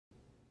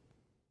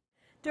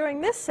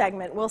During this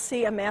segment, we'll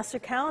see a master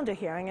calendar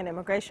hearing in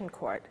immigration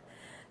court.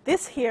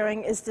 This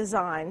hearing is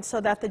designed so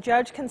that the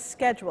judge can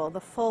schedule the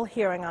full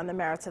hearing on the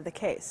merits of the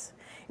case.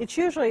 It's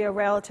usually a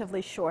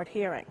relatively short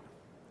hearing.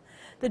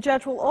 The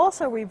judge will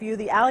also review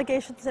the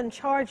allegations and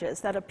charges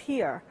that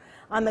appear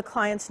on the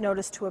client's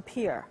notice to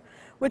appear,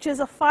 which is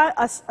a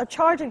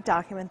charging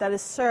document that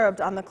is served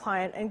on the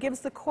client and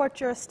gives the court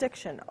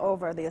jurisdiction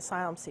over the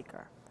asylum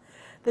seeker.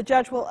 The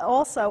judge will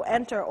also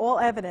enter all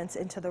evidence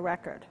into the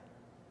record.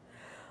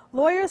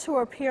 Lawyers who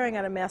are appearing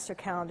at a master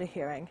calendar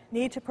hearing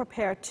need to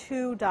prepare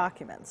two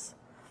documents.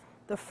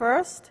 The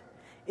first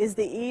is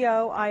the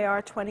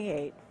EO-IR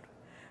 28,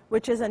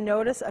 which is a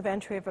notice of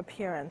entry of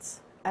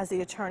appearance as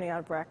the attorney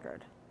of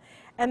record.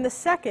 And the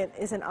second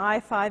is an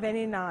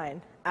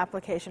I-589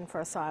 application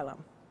for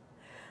asylum.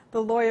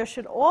 The lawyer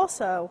should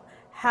also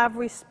have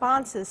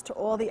responses to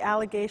all the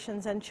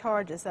allegations and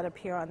charges that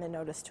appear on the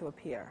notice to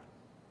appear.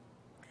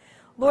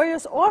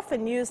 Lawyers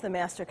often use the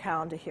master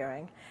calendar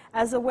hearing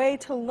as a way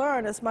to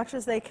learn as much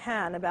as they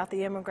can about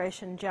the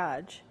immigration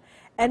judge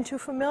and to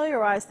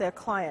familiarize their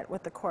client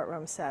with the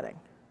courtroom setting.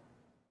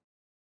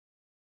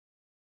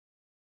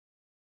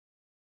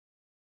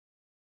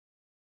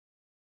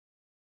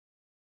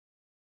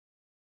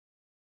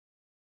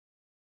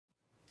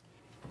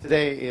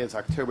 Today is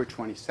October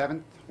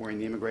 27th. We're in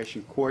the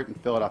Immigration Court in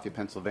Philadelphia,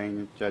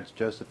 Pennsylvania. Judge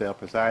Joseph Bale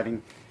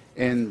presiding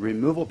in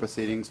removal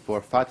proceedings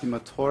for Fatima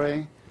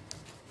Torre,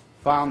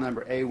 file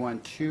number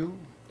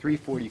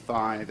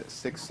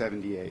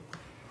A12-345-678.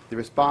 The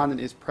respondent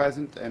is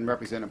present and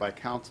represented by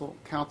counsel.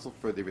 Counsel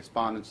for the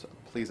respondents,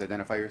 please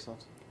identify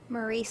yourselves.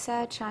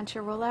 Marisa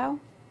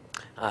Chancharulo.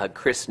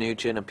 Chris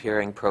Nugent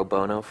appearing pro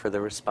bono for the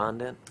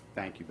respondent.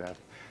 Thank you,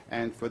 Beth.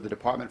 And for the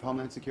Department of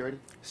Homeland Security?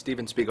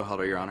 Stephen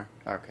Spiegelhalter, Your Honor.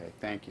 Okay,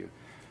 thank you.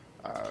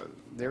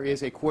 There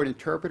is a court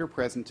interpreter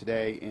present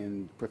today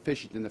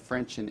proficient in the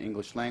French and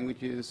English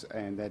languages,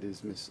 and that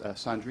is Ms.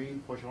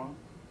 Sandrine Forgeron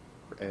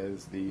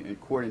as the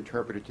court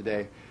interpreter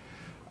today.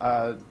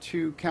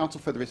 To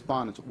counsel for the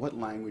respondents, what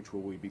language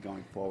will we be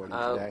going forward in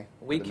today?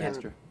 We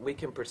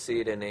can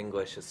proceed in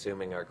English,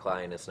 assuming our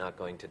client is not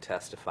going to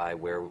testify,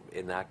 where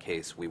in that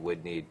case we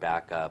would need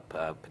backup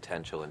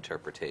potential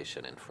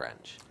interpretation in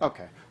French.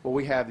 Okay. Well,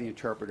 we have the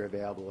interpreter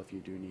available if you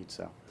do need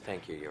so.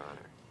 Thank you, Your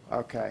Honor.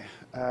 Okay.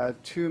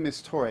 To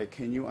Ms. Torre,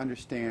 can you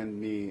understand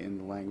me in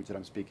the language that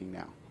I'm speaking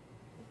now?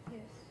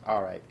 Yes.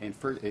 All right. And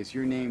is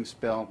your name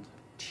spelled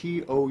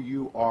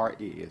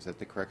T-O-U-R-E? Is that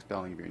the correct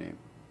spelling of your name?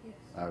 Yes.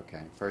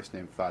 Okay. First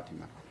name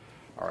Fatima.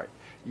 All right.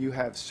 You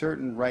have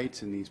certain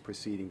rights in these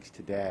proceedings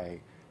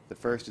today. The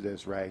first of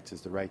those rights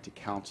is the right to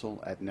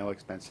counsel at no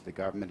expense to the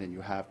government, and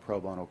you have pro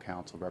bono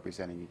counsel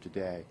representing you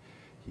today.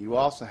 You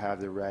also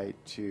have the right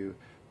to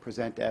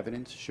present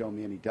evidence, show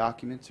me any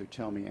documents, or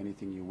tell me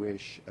anything you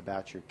wish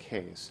about your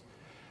case.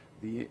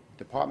 The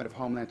Department of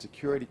Homeland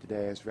Security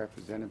today is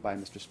represented by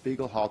Mr.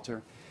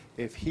 Spiegelhalter.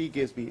 If he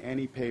gives me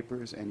any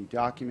papers, any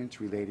documents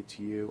related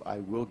to you, I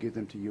will give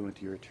them to you and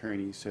to your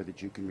attorney so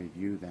that you can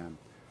review them.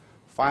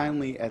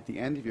 Finally, at the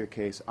end of your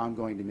case, I'm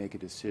going to make a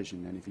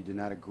decision, and if you do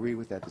not agree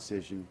with that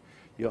decision,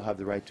 you'll have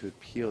the right to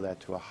appeal that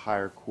to a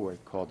higher court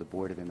called the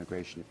Board of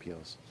Immigration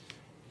Appeals.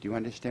 Do you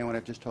understand what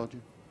I've just told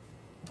you?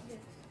 Yes.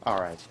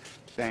 All right.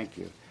 Thank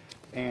you.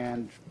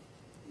 And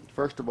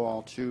first of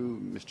all,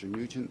 to Mr.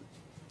 Nugent,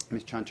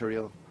 Ms.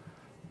 Chantaril,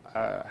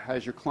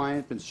 has your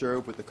client been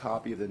served with a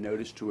copy of the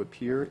notice to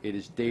appear? It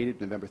is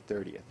dated November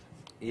 30th.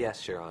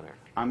 Yes, Your Honor.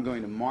 I'm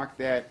going to mark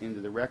that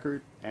into the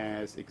record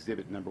as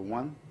Exhibit Number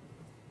 1.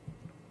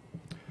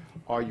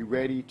 Are you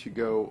ready to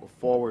go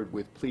forward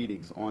with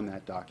pleadings on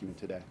that document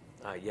today?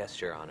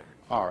 Yes, Your Honor.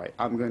 All right.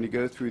 I'm going to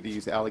go through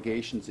these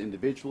allegations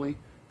individually.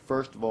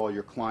 First of all,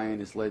 your client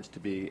is alleged to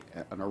be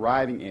an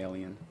arriving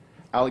alien.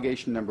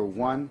 Allegation number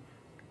 1,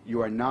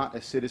 you are not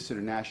a citizen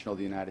or national of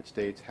the United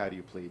States. How do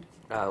you plead?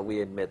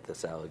 We admit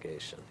this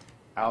allegation.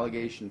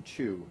 Allegation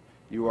 2,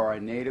 you are a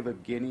native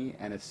of Guinea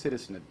and a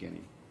citizen of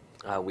Guinea.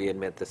 We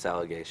admit this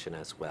allegation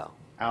as well.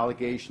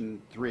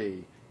 Allegation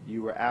 3,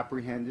 you were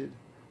apprehended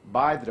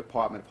by the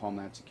Department of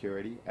Homeland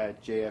Security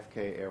at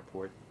JFK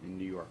Airport in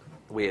New York.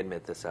 We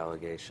admit this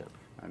allegation.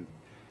 And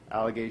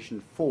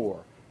allegation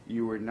 4,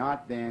 you were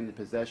not then in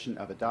possession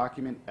of a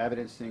document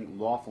evidencing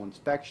lawful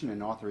inspection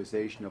and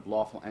authorization of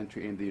lawful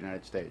entry into the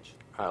United States.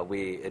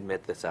 We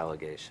admit this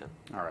allegation.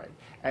 All right.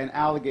 And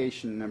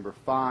allegation number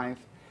 5,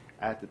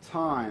 at the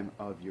time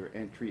of your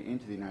entry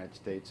into the United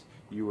States,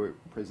 you were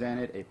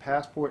presented a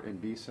passport and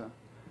visa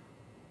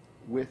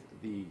with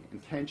the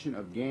intention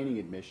of gaining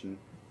admission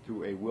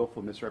through a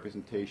willful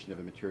misrepresentation of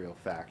a material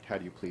fact. How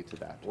do you plead to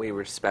that? We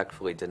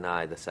respectfully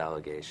deny this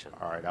allegation.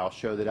 All right. I'll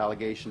show that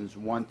allegations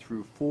 1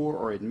 through 4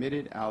 are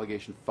admitted.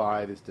 Allegation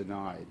 5 is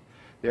denied.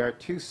 There are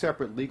 2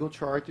 separate legal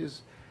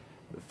charges.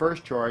 The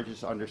first charge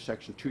is under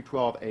Section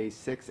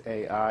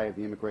 212A6AI of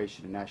the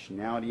Immigration and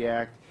Nationality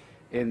Act,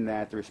 in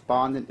that the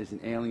respondent is an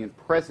alien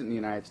present in the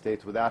United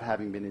States without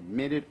having been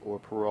admitted or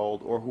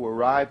paroled, or who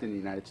arrived in the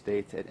United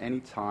States at any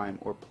time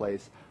or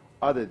place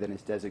other than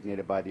is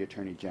designated by the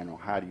Attorney General.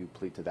 How do you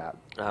plead to that?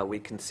 We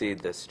concede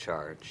this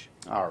charge.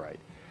 All right.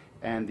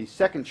 And the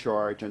second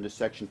charge under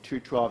Section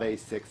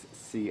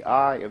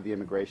 212A6CI of the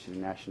Immigration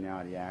and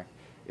Nationality Act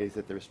is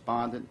that the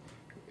respondent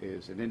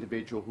is an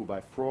individual who by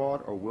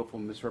fraud or willful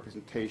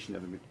misrepresentation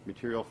of a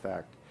material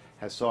fact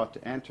has sought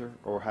to enter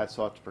or has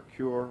sought to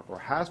procure or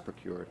has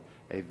procured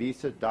a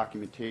visa,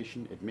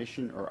 documentation,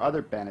 admission, or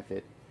other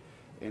benefit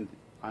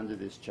under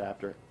this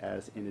chapter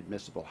as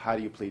inadmissible. How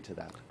do you plead to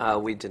that?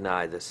 We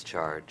deny this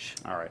charge.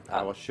 All right.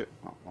 I will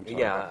I'm sorry.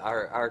 Yeah,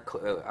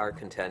 our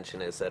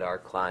contention is that our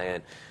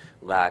client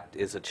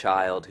is a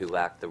child who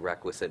lacked the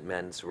requisite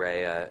mens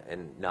rea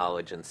and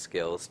knowledge and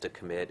skills to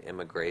commit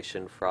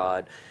immigration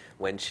fraud.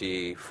 When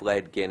she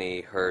fled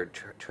Guinea, her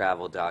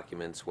travel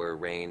documents were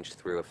arranged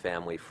through a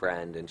family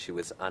friend, and she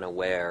was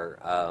unaware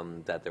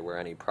that there were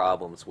any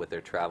problems with her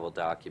travel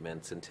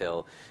documents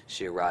until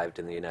she arrived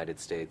in the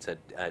United States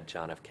at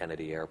John F.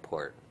 Kennedy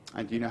Airport.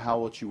 And do you know how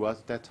old she was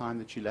at that time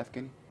that she left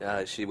Guinea?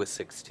 She was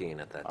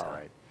 16 at that time. All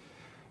right.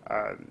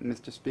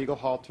 Mr.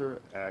 Spiegelhalter,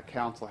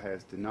 counsel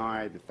has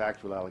denied the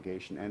factual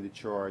allegation and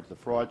the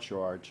fraud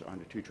charge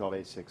under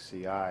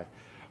 212A6CI.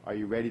 Are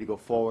you ready to go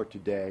forward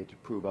today to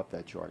prove up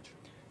that charge?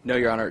 No,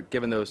 Your Honor.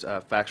 Given those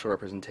factual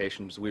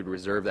representations, we would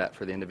reserve that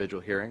for the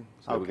individual hearing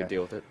so that we could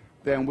deal with it.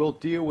 Then we'll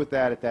deal with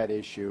that at that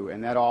issue,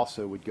 and that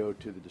also would go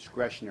to the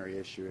discretionary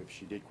issue if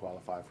she did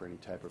qualify for any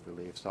type of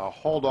relief. So I'll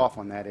hold off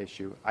on that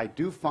issue. I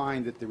do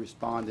find that the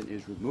respondent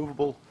is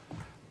removable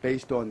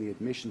based on the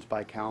admissions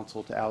by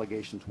counsel to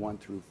allegations 1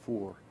 through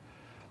 4.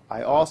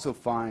 I also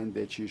find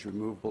that she's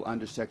removable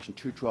under Section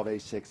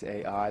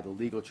 212A6AI, the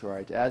legal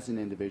charge, as an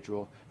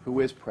individual who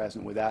is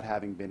present without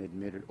having been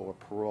admitted or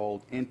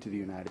paroled into the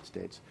United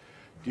States.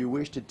 Do you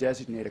wish to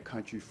designate a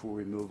country for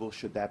removal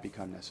should that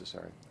become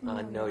necessary?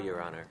 No, Your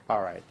Honor.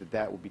 All right,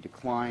 that will be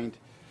declined.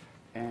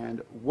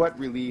 And what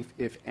relief,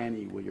 if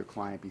any, will your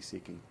client be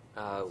seeking?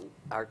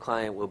 Our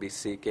client will be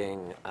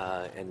seeking,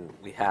 and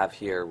we have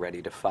here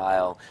ready to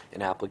file,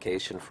 an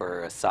application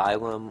for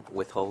asylum,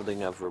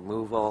 withholding of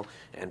removal,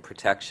 and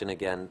protection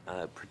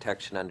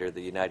under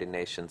the United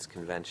Nations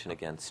Convention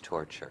Against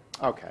Torture.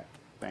 Okay,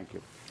 thank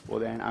you. Well,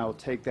 then I will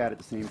take that at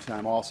the same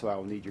time. Also, I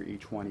will need your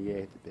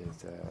E-28,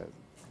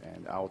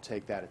 and I will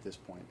take that at this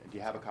point. Do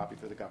you have a copy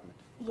for the government?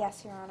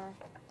 Yes, Your Honor.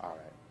 All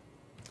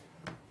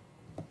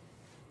right.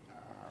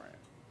 All right.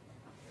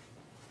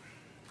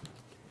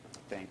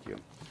 Thank you.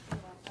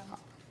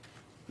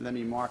 Let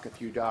me mark a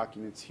few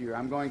documents here.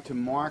 I'm going to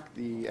mark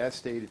as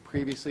stated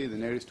previously, the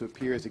notice to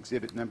appear as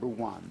Exhibit Number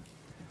 1.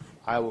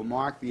 I will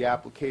mark the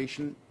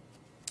application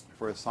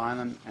for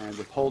asylum and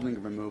withholding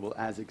of removal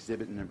as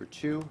Exhibit Number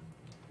 2.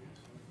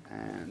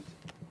 And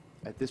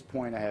at this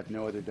point, I have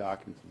no other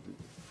documents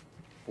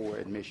for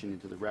admission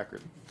into the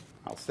record.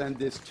 I'll send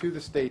this to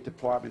the State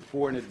Department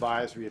for an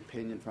advisory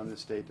opinion from the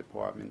State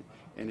Department.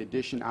 In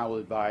addition, I will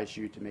advise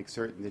you to make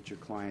certain that your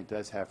client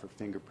does have her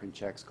fingerprint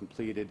checks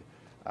completed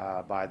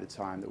by the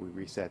time that we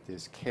reset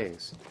this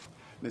case.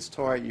 Ms.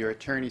 Toy, your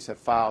attorneys have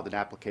filed an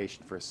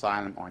application for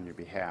asylum on your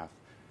behalf.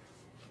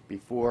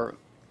 Before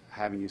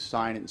having you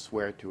sign it and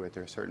swear to it,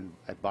 there are certain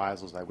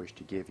advisals I wish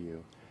to give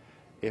you.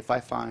 If I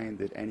find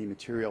that any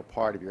material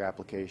part of your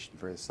application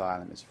for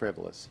asylum is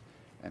frivolous,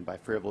 and by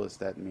frivolous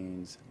that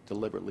means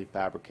deliberately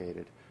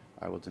fabricated,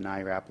 I will deny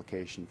your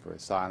application for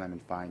asylum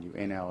and find you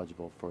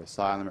ineligible for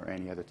asylum or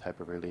any other type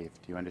of relief.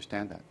 Do you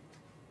understand that?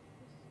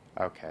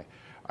 Okay.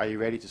 Are you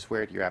ready to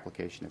swear to your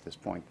application at this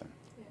point, then?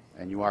 Yes.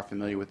 And you are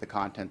familiar with the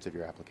contents of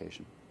your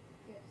application?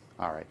 Yes.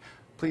 All right.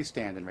 Please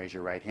stand and raise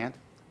your right hand.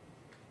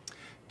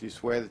 Do you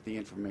swear that the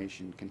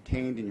information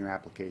contained in your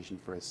application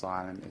for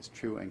asylum is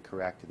true and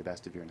correct to the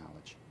best of your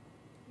knowledge?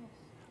 Yes.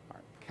 All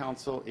right.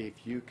 Counsel, if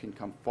you can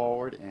come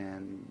forward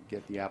and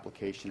get the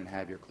application and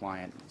have your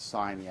client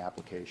sign the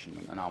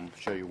application, and I'll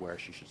show you where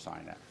she should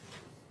sign that.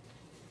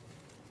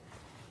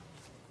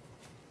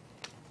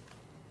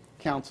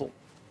 Counsel,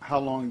 how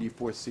long do you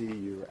foresee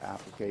your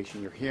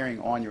application, your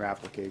hearing on your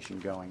application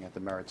going at the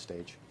merit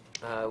stage?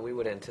 We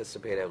would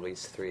anticipate at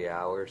least 3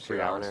 hours,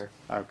 Your Honor.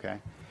 Okay.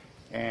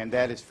 And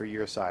that is for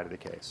your side of the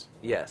case?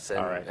 Yes,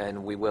 All right.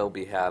 and we will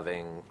be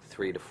having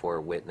 3 to 4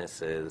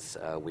 witnesses.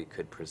 We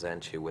could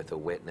present you with a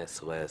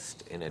witness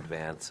list in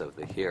advance of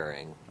the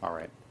hearing. All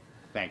right.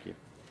 Thank you.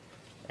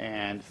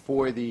 And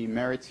for the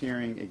merits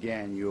hearing,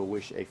 again, you will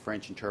wish a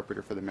French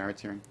interpreter for the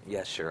merits hearing?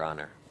 Yes, Your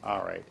Honor.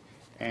 All right.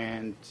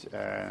 And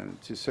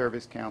to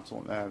service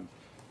counsel,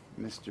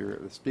 Mr.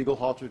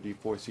 Spiegelhalter, do you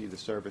foresee the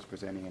service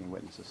presenting any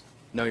witnesses?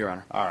 No, Your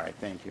Honor. All right.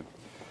 Thank you.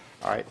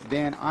 All right.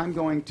 Then I'm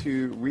going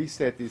to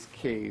reset this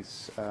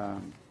case.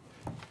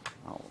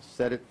 I'll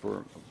set it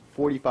for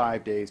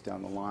 45 days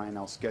down the line.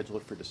 I'll schedule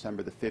it for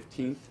December the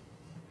 15th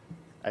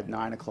at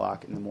 9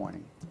 o'clock in the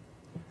morning.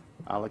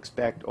 I'll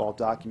expect all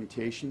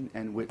documentation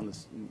and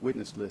witness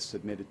lists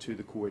submitted to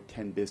the court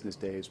 10 business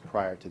days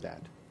prior to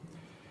that.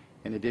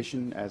 In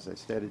addition, as I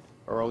stated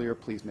earlier,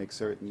 please make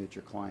certain that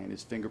your client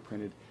is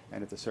fingerprinted,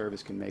 and if the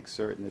service can make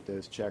certain that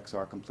those checks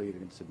are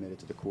completed and submitted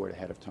to the court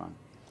ahead of time.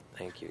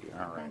 Thank you, Your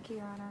Honor. All right. Thank you,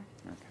 Your Honor.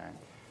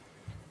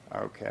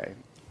 Okay. Okay.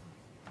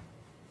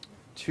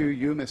 To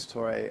you, Ms.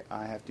 Torre,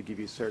 I have to give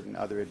you certain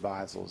other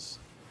advisals.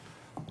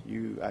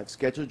 I've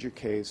scheduled your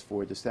case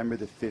for December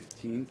the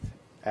 15th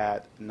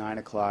at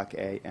 9:00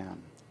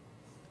 a.m.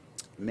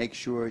 Make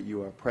sure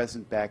you are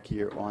present back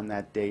here on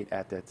that date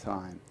at that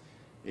time.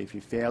 If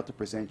you fail to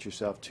present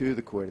yourself to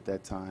the court at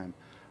that time,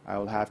 I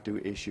will have to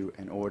issue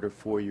an order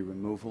for your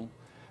removal,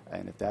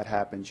 and if that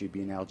happens, you'd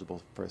be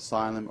ineligible for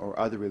asylum or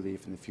other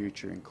relief in the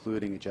future,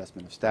 including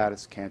adjustment of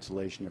status,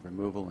 cancellation of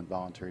removal, and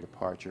voluntary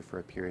departure for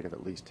a period of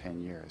at least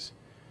 10 years.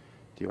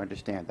 Do you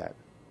understand that?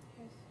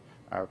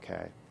 Yes.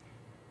 Okay.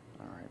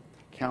 All right.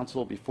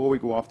 Counsel, before we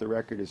go off the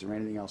record, is there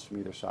anything else from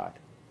either side?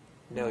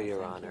 No,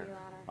 Your Thank you, Honor. Your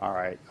Honor. All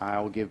right. I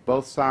will give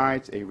both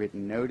sides a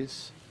written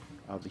notice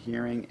of the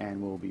hearing,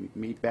 and we'll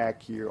meet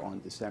back here on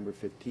December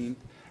 15th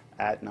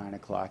at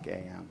 9:00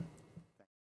 a.m.